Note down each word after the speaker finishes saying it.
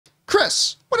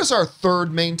Chris, what is our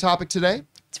third main topic today?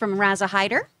 It's from Raza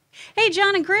Hyder. Hey,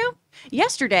 John and crew.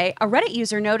 Yesterday, a Reddit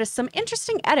user noticed some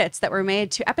interesting edits that were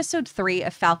made to episode 3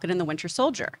 of Falcon and the Winter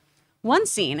Soldier. One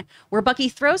scene, where Bucky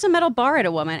throws a metal bar at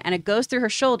a woman and it goes through her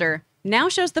shoulder, now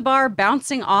shows the bar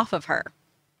bouncing off of her.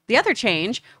 The other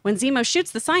change, when Zemo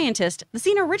shoots the scientist, the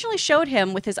scene originally showed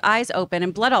him with his eyes open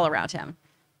and blood all around him.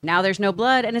 Now there's no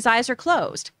blood and his eyes are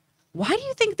closed. Why do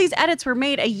you think these edits were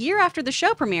made a year after the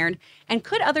show premiered, and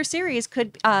could other series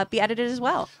be edited as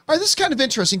well? All right, this is kind of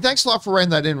interesting. Thanks a lot for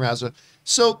writing that in, Raza.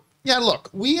 So, yeah, look,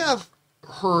 we have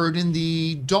heard in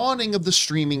the dawning of the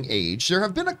streaming age, there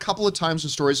have been a couple of times when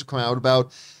stories have come out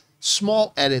about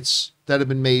small edits that have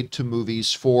been made to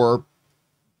movies for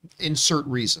insert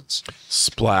reasons.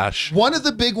 Splash. One of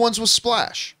the big ones was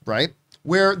Splash, right?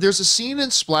 Where there's a scene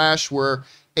in Splash where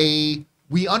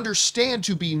we understand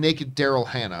to be naked Daryl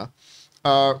Hannah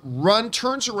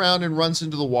turns around and runs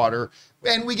into the water,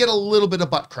 and we get a little bit of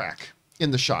butt crack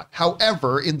in the shot.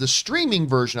 However, in the streaming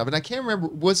version of it, I can't remember,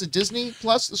 was it Disney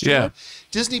Plus? The streamer? Yeah.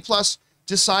 Disney Plus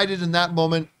decided in that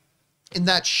moment, in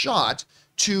that shot,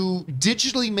 to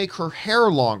digitally make her hair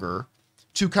longer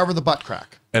to cover the butt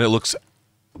crack. And it looks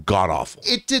god-awful.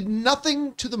 It did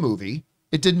nothing to the movie.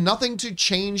 It did nothing to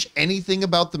change anything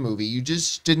about the movie. You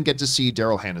just didn't get to see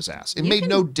Daryl Hannah's ass. It made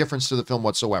no difference to the film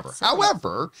whatsoever.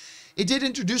 However, it did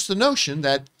introduce the notion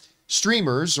that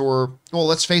streamers, or, well,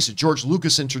 let's face it, George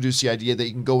Lucas introduced the idea that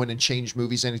you can go in and change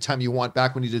movies anytime you want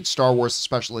back when he did Star Wars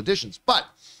special editions. But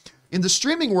in the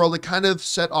streaming world, it kind of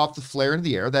set off the flare in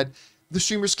the air that the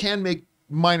streamers can make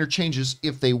minor changes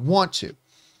if they want to.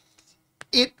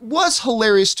 It was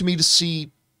hilarious to me to see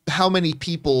how many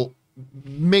people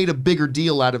made a bigger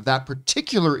deal out of that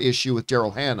particular issue with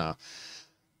Daryl Hannah.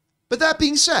 But that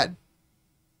being said,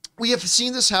 we have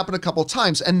seen this happen a couple of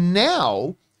times, and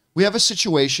now we have a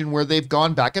situation where they've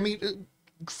gone back. I mean,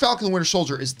 Falcon and the Winter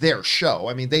Soldier is their show.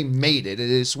 I mean, they made it. It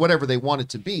is whatever they want it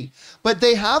to be. But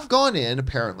they have gone in,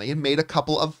 apparently, and made a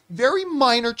couple of very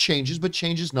minor changes, but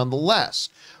changes nonetheless.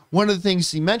 One of the things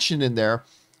he mentioned in there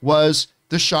was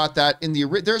the shot that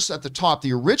there's at the top,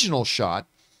 the original shot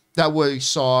that we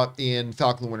saw in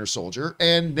Falcon and Winter Soldier.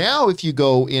 And now if you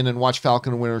go in and watch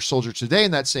Falcon and Winter Soldier today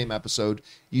in that same episode,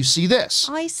 you see this.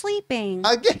 Oh, he's sleeping.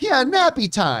 Again, yeah,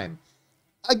 nappy time.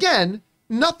 Again,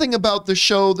 nothing about the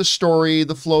show, the story,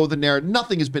 the flow, the narrative,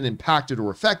 nothing has been impacted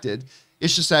or affected.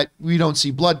 It's just that we don't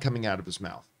see blood coming out of his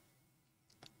mouth.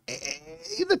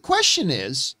 The question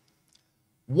is,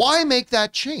 why make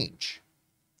that change?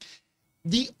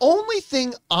 The only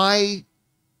thing I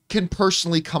can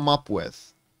personally come up with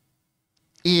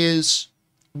is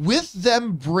with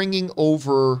them bringing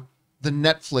over the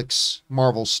Netflix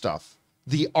Marvel stuff,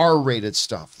 the R-rated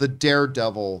stuff, the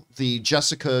Daredevil, the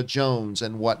Jessica Jones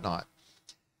and whatnot,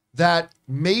 that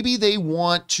maybe they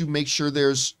want to make sure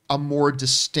there's a more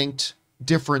distinct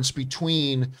difference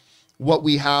between what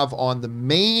we have on the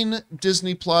main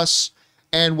Disney Plus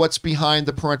and what's behind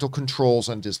the parental controls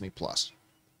on Disney Plus.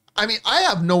 I mean, I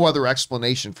have no other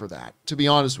explanation for that, to be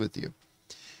honest with you.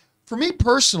 For me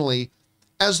personally,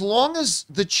 as long as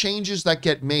the changes that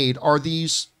get made are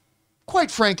these,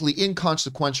 quite frankly,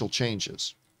 inconsequential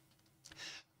changes,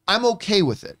 I'm okay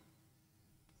with it.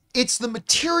 It's the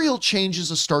material changes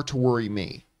that start to worry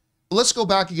me. Let's go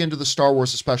back again to the Star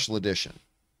Wars Special Edition.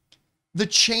 The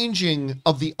changing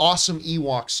of the awesome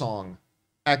Ewok song,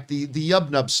 at the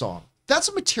Yub Nub song, that's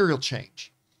a material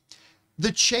change.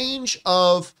 The change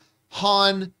of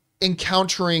Han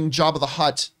encountering Jabba the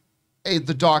Hutt,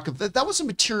 the dock of that was a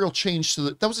material change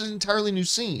to that was an entirely new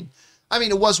scene. I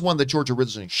mean, it was one that George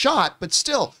originally shot, but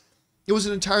still, it was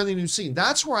an entirely new scene.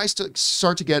 That's where I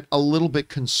start to get a little bit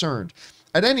concerned.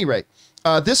 At any rate,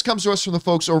 this comes to us from the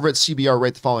folks over at CBR.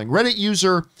 Write the following. Reddit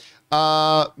user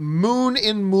Moon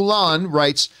in Mulan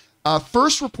writes,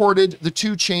 first reported the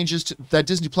two changes that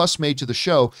Disney Plus made to the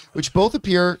show, which both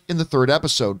appear in the third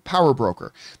episode, Power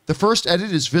Broker. The first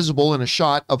edit is visible in a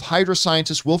shot of Hydra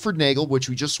scientist Wilfred Nagel, which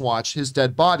we just watched, his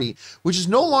dead body, which is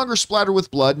no longer splattered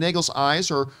with blood. Nagel's eyes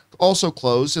are also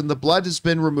closed, and the blood has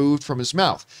been removed from his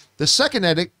mouth. The second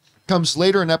edit comes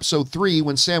later in episode 3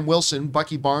 when Sam Wilson,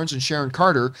 Bucky Barnes, and Sharon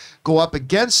Carter go up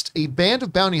against a band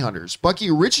of bounty hunters. Bucky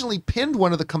originally pinned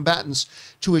one of the combatants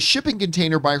to a shipping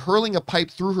container by hurling a pipe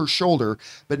through her shoulder,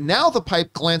 but now the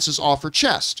pipe glances off her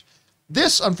chest.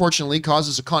 This, unfortunately,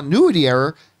 causes a continuity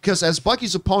error because as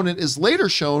Bucky's opponent is later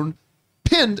shown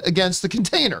pinned against the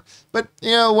container. But,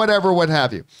 you know, whatever, what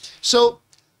have you. So,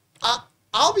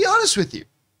 I'll be honest with you.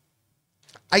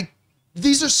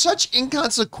 These are such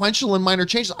inconsequential and minor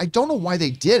changes. I don't know why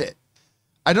they did it.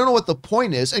 I don't know what the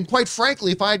point is. And quite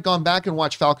frankly, if I had gone back and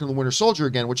watched Falcon and the Winter Soldier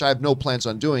again, which I have no plans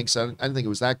on doing, so I didn't think it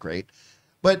was that great,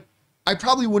 but I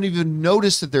probably wouldn't even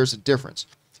notice that there's a difference.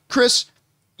 Chris,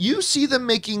 you see them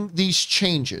making these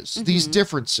changes, these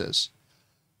differences.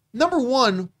 Number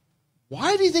one,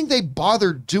 why do you think they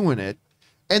bothered doing it?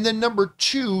 And then number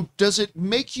two, does it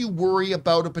make you worry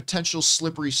about a potential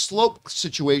slippery slope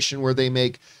situation where they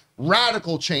make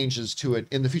radical changes to it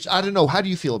in the future? I don't know. How do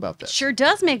you feel about that? Sure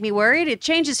does make me worried. It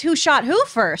changes who shot who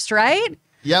first, right?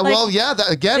 Yeah, Like, well, yeah,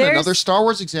 again, another Star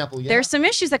Wars example. Yeah. There's some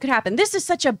issues that could happen. This is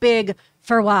such a big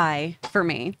for why for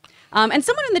me. And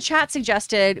someone in the chat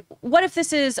suggested, what if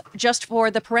this is just for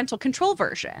the parental control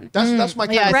version? That's my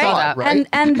kind of right? thought, right?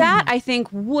 And that, I think,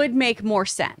 would make more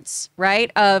sense,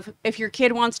 right? Of if your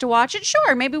kid wants to watch it,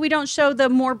 sure, maybe we don't show the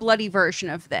more bloody version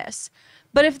of this.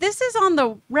 But if this is on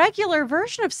the regular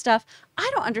version of stuff, I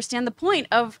don't understand the point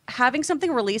of having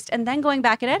something released and then going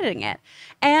back and editing it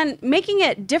and making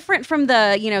it different from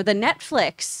the, the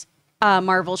Netflix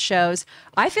Marvel shows.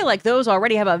 I feel like those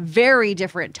already have a very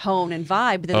different tone and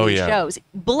vibe than these shows.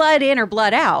 Blood in or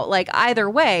blood out. Like either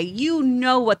way, you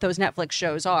know what those Netflix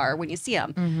shows are when you see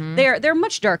them. They're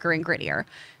much darker and grittier.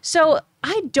 So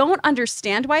I don't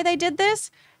understand why they did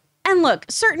this. And look,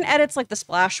 certain edits like the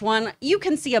splash one, you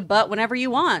can see a butt whenever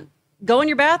you want. Go in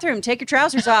your bathroom, take your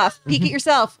trousers off, peek at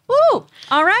yourself. Woo!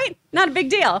 All right? Not a big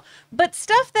deal. But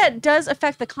stuff that does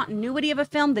affect the continuity of a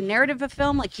film, the narrative of a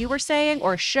film, like you were saying,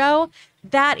 or a show,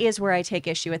 that is where I take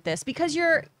issue with this. Because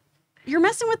you're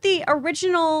messing with the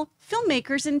original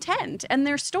filmmaker's intent and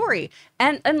their story.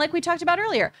 And like we talked about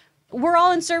earlier, we're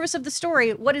all in service of the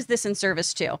story. What is this in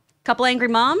service to? Couple angry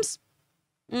moms?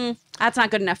 That's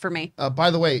not good enough for me. By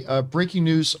the way, breaking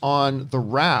news on The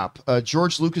Wrap.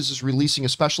 George Lucas is releasing a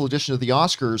special edition of the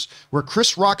Oscars where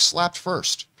Chris Rock slapped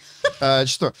first. By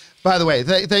the way,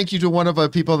 thank you to one of the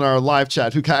people in our live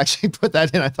chat who actually put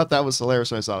that in. I thought that was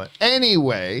hilarious when I saw that.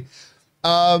 Anyway,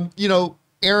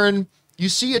 Aaron, you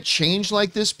see a change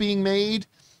like this being made?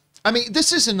 I mean,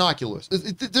 this is innocuous.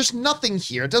 There's nothing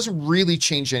here. It doesn't really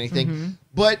change anything.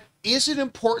 But is it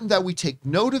important that we take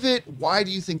note of it? Why do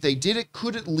you think they did it?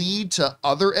 Could it lead to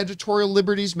other editorial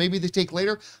liberties maybe they take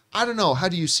later? I don't know. How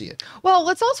do you see it? Well,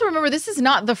 let's also remember this is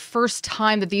not the first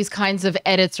time that these kinds of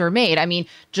edits are made. I mean,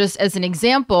 just as an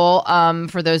example,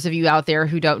 for those of you out there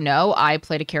who don't know, I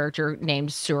played a character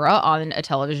named Sura on a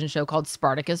television show called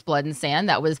Spartacus Blood and Sand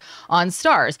that was on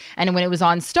Stars. And when it was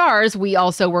on Stars, we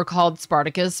also were called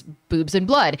Spartacus Boobs and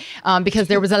Blood because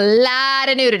there was a lot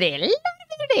of nudity.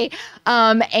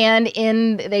 And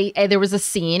there was a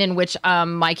scene in which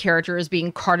my character is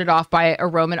being carted off by a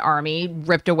Roman army,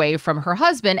 ripped away from her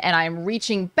husband, and I'm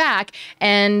reaching back,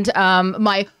 and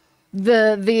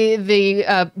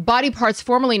the body parts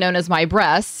formerly known as my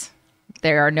breasts.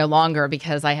 They are no longer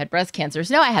because I had breast cancer.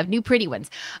 So now I have new pretty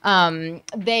ones.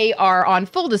 They are on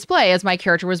full display as my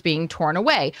character was being torn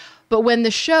away. But when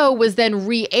the show was then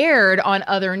re-aired on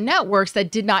other networks that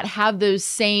did not have those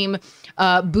same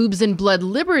boobs and blood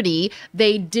liberty,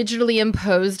 they digitally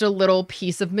imposed a little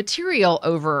piece of material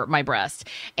over my breast.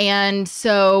 And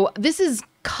so this is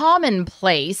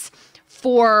commonplace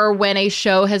for when a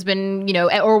show has been,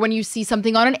 or when you see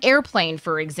something on an airplane,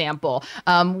 for example.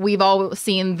 We've all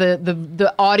seen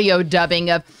the audio dubbing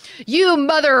of, "You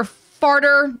mother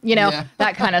farter,"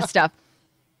 that kind of stuff.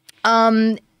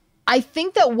 I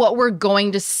think that what we're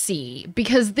going to see,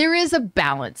 because there is a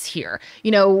balance here,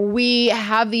 we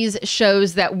have these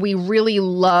shows that we really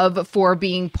love for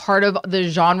being part of the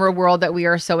genre world that we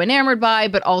are so enamored by,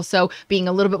 but also being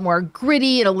a little bit more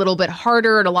gritty and a little bit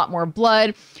harder and a lot more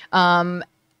blood.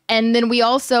 And then we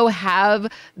also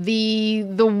have the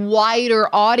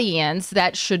wider audience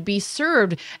that should be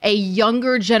served, a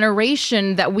younger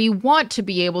generation that we want to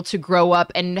be able to grow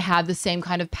up and have the same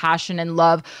kind of passion and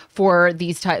love for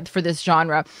this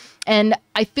genre. And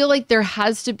I feel like there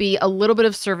has to be a little bit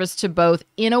of service to both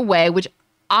in a way, which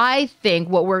I think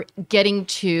what we're getting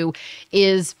to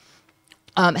is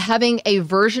having a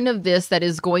version of this that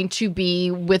is going to be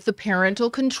with the parental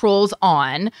controls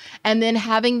on, and then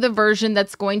having the version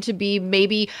that's going to be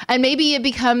maybe it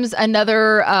becomes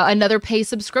another pay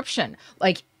subscription,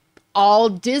 like all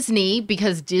Disney,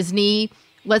 because Disney,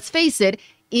 let's face it,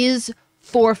 is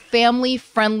for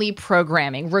family-friendly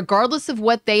programming, regardless of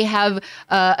what they have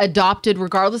adopted,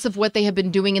 regardless of what they have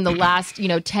been doing in the last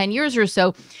 10 years or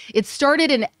so. It started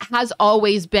and has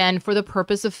always been for the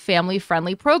purpose of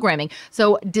family-friendly programming.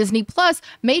 So Disney Plus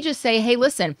may just say, hey,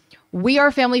 listen, we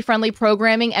are family-friendly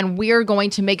programming, and we are going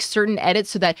to make certain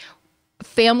edits so that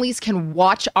families can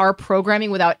watch our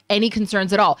programming without any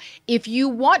concerns at all. If you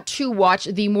want to watch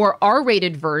the more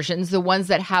R-rated versions, the ones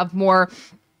that have more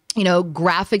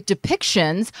graphic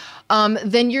depictions,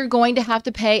 then you're going to have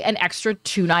to pay an extra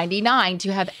 $2.99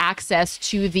 to have access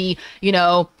to the,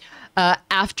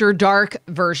 after dark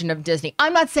version of Disney.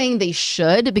 I'm not saying they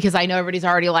should, because I know everybody's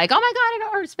already like, oh my God, I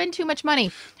don't spend too much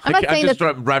money. I'm not saying that.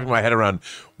 I'm wrapping my head around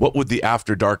what would the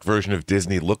after dark version of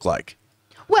Disney look like?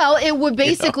 Well, it would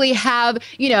basically have,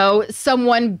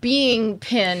 someone being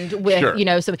pinned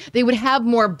with, so they would have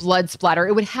more blood splatter.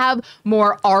 It would have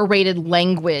more R-rated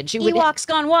language. Ewoks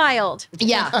gone wild.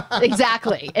 Yeah,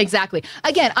 exactly.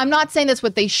 Again, I'm not saying that's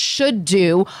what they should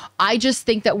do. I just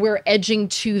think that we're edging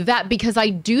to that, because I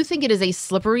do think it is a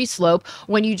slippery slope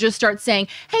when you just start saying,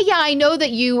 hey, yeah, I know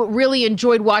that you really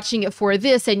enjoyed watching it for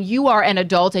this, and you are an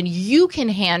adult and you can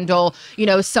handle,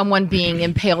 someone being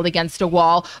impaled against a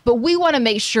wall, but we want to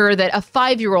make sure that a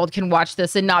 5-year-old can watch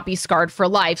this and not be scarred for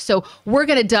life. So we're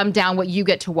going to dumb down what you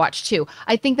get to watch too.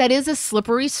 I think that is a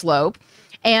slippery slope.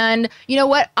 And you know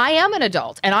what? I am an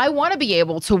adult and I want to be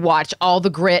able to watch all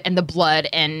the grit and the blood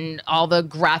and all the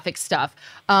graphic stuff.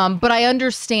 But I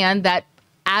understand that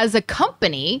as a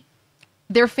company,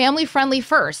 they're family friendly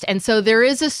first. And so there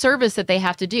is a service that they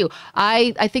have to do.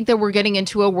 I think that we're getting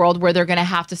into a world where they're going to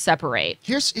have to separate.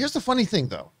 Here's the funny thing,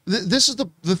 though. This is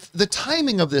the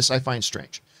timing of this I find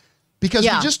strange. Because we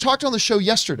just talked on the show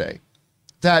yesterday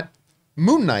that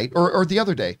Moon Knight, or the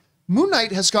other day, Moon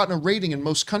Knight has gotten a rating in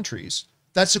most countries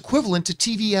that's equivalent to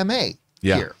TVMA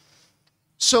here.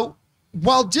 So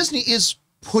while Disney is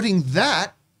putting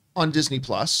that on Disney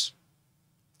Plus,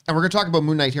 and we're going to talk about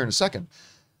Moon Knight here in a second,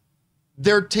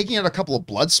 they're taking out a couple of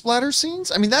blood splatter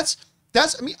scenes. I mean, I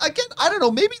mean, again, I don't know.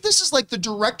 Maybe this is like the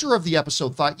director of the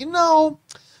episode thought,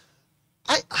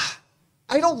 I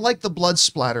don't like the blood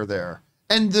splatter there.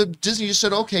 And the Disney just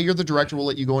said, okay, you're the director, we'll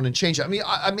let you go in and change it. I mean,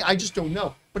 I just don't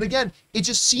know. But again, it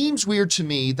just seems weird to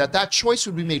me that choice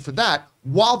would be made for that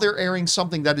while they're airing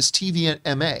something that is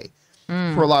TVMA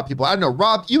for a lot of people. I don't know.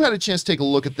 Rob, you had a chance to take a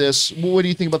look at this. What do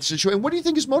you think about the situation? What do you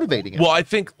think is motivating it? Well, I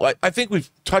think we've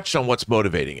touched on what's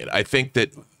motivating it. I think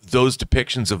that those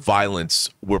depictions of violence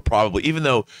were probably, even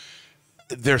though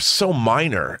they're so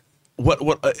minor,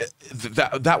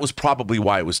 that was probably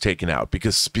why it was taken out,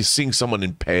 because seeing someone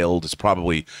impaled is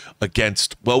probably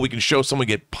against, well, we can show someone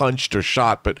get punched or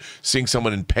shot, but seeing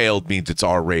someone impaled means it's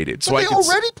R-rated. So they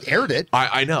already aired it.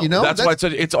 I know. That's why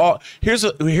it's all. Here's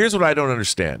what I don't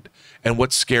understand, and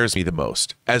what scares me the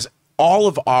most. As all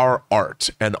of our art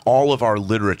and all of our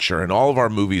literature and all of our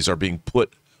movies are being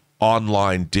put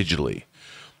online digitally,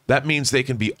 that means they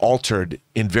can be altered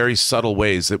in very subtle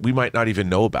ways that we might not even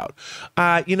know about.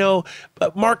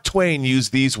 Mark Twain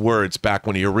used these words back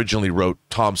when he originally wrote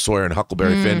Tom Sawyer and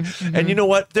Huckleberry Finn. Mm-hmm. And you know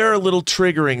what? They're a little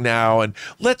triggering now. And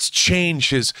let's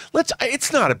change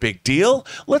it's not a big deal.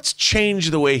 Let's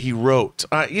change the way he wrote.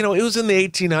 It was in the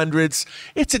 1800s.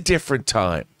 It's a different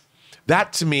time.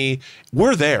 That, to me,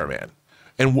 we're there, man.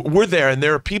 And we're there. And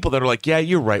there are people that are like, yeah,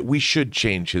 you're right. We should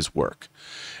change his work.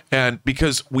 And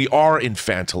because we are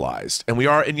infantilized, and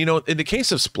in the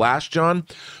case of Splash, John,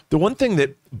 the one thing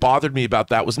that bothered me about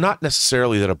that was not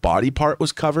necessarily that a body part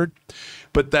was covered,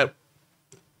 but that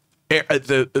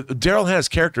Daryl Hannah's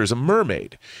character is a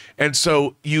mermaid, and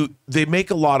so they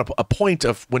make a point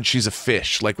of when she's a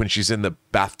fish, like when she's in the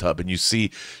bathtub, and you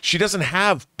see she doesn't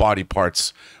have body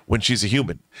parts when she's a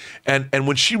human, and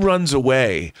when she runs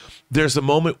away, there's a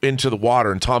moment into the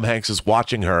water, and Tom Hanks is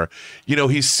watching her.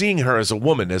 He's seeing her as a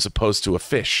woman as opposed to a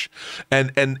fish,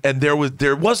 and there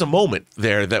was a moment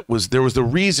there there was the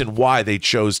reason why they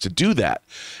chose to do that,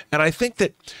 and I think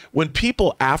that when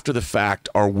people after the fact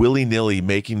are willy-nilly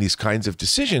making these kinds of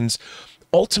decisions,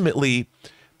 ultimately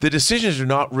the decisions are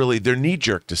not really, they're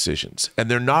knee-jerk decisions, and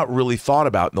they're not really thought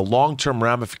about. And the long-term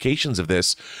ramifications of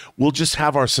this will just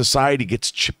have our society gets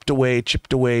chipped away.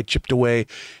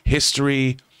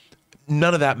 History,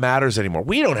 none of that matters anymore.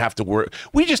 We don't have to worry.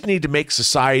 We just need to make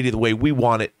society the way we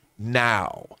want it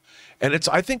now. And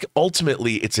I think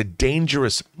ultimately it's a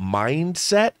dangerous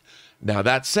mindset. Now,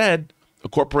 that said, a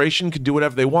corporation can do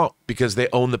whatever they want because they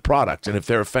own the product. And if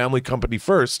they're a family company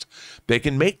first, they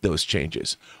can make those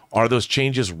changes. Are those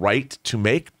changes right to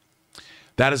make?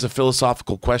 That is a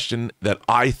philosophical question that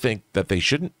I think that they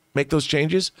shouldn't make those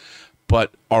changes.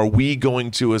 But are we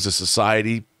going to, as a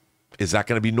society, is that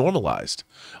going to be normalized?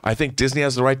 I think Disney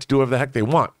has the right to do whatever the heck they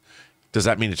want. Does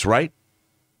that mean it's right?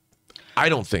 I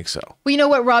don't think so. Well, you know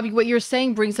what, Robbie, what you're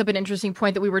saying brings up an interesting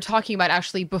point that we were talking about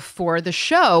actually before the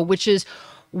show, which is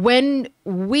when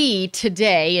we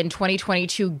today in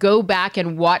 2022 go back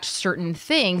and watch certain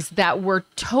things that were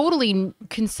totally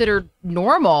considered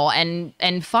normal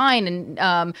and fine,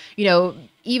 and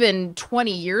even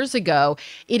 20 years ago,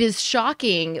 it is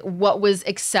shocking what was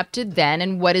accepted then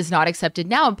and what is not accepted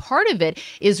now. And part of it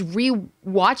is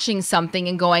re-watching something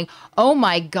and going, oh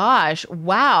my gosh,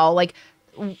 wow, like,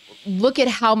 look at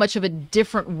how much of a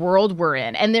different world we're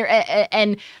in.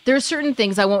 And there's certain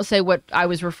things, I won't say what I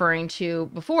was referring to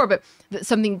before, but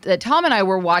something that Tom and I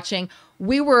were watching,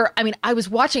 I was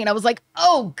watching and I was like,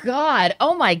 oh God,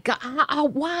 oh my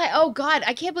God, why? Oh God,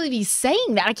 I can't believe he's saying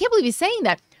that. I can't believe he's saying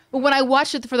that. But when I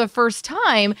watched it for the first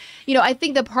time, I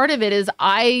think that part of it is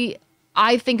I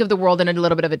think of the world in a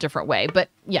little bit of a different way. But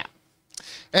yeah.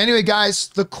 Anyway, guys,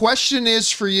 the question is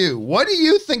for you. What do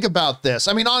you think about this?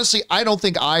 I mean, honestly, I don't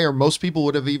think I or most people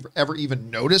would have ever even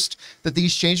noticed that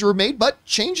these changes were made, but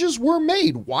changes were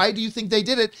made. Why do you think they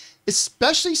did it?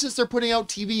 Especially since they're putting out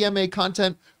TVMA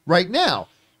content right now.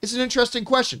 It's an interesting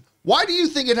question. Why do you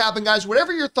think it happened, guys?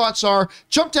 Whatever your thoughts are,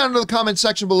 jump down into the comment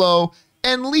section below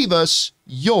and leave us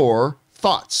your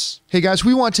thoughts. Hey guys,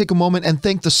 we want to take a moment and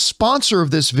thank the sponsor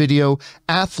of this video,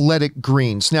 Athletic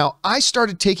Greens. Now, I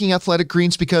started taking Athletic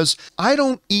Greens because I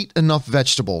don't eat enough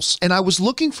vegetables, and I was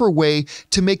looking for a way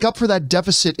to make up for that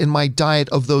deficit in my diet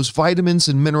of those vitamins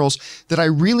and minerals that I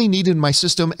really needed in my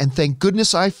system, and thank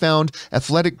goodness I found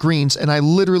Athletic Greens, and I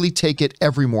literally take it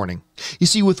every morning. You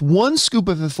see, with one scoop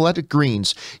of Athletic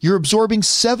Greens, you're absorbing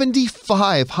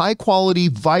 75 high-quality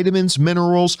vitamins,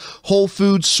 minerals, whole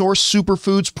foods, source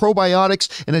superfoods,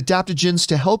 probiotics, and adaptogens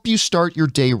to help you start your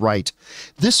day right.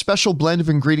 This special blend of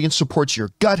ingredients supports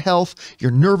your gut health,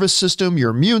 your nervous system,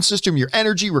 your immune system, your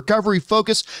energy, recovery,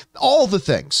 focus, all the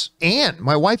things. And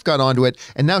my wife got onto it,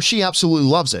 and now she absolutely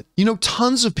loves it.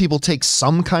 Tons of people take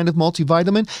some kind of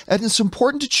multivitamin, and it's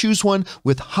important to choose one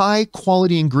with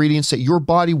high-quality ingredients that your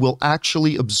body will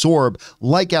actually absorb,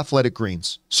 like Athletic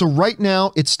Greens. So right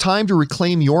now, it's time to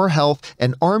reclaim your health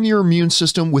and arm your immune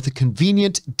system with a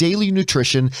convenient daily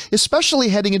nutrition, especially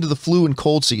heading into the flu and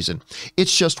cold season.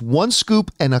 It's just one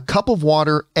scoop and a cup of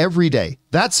water every day.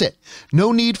 That's it.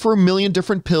 No need for a million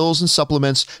different pills and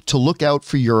supplements to look out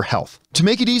for your health. To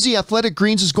make it easy, Athletic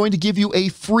Greens is going to give you a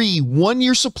free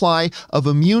 1-year supply of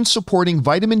immune-supporting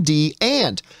vitamin D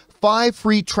and 5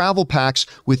 free travel packs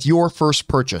with your first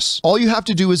purchase. All you have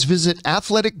to do is visit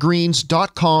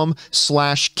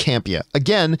athleticgreens.com/Campea.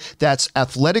 Again, that's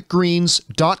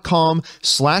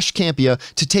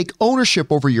athleticgreens.com/Campea to take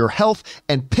ownership over your health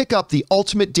and pick up the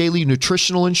ultimate daily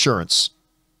nutritional insurance.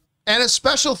 And a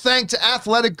special thank to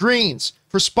Athletic Greens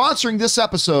for sponsoring this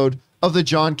episode of The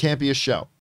John Campea Show.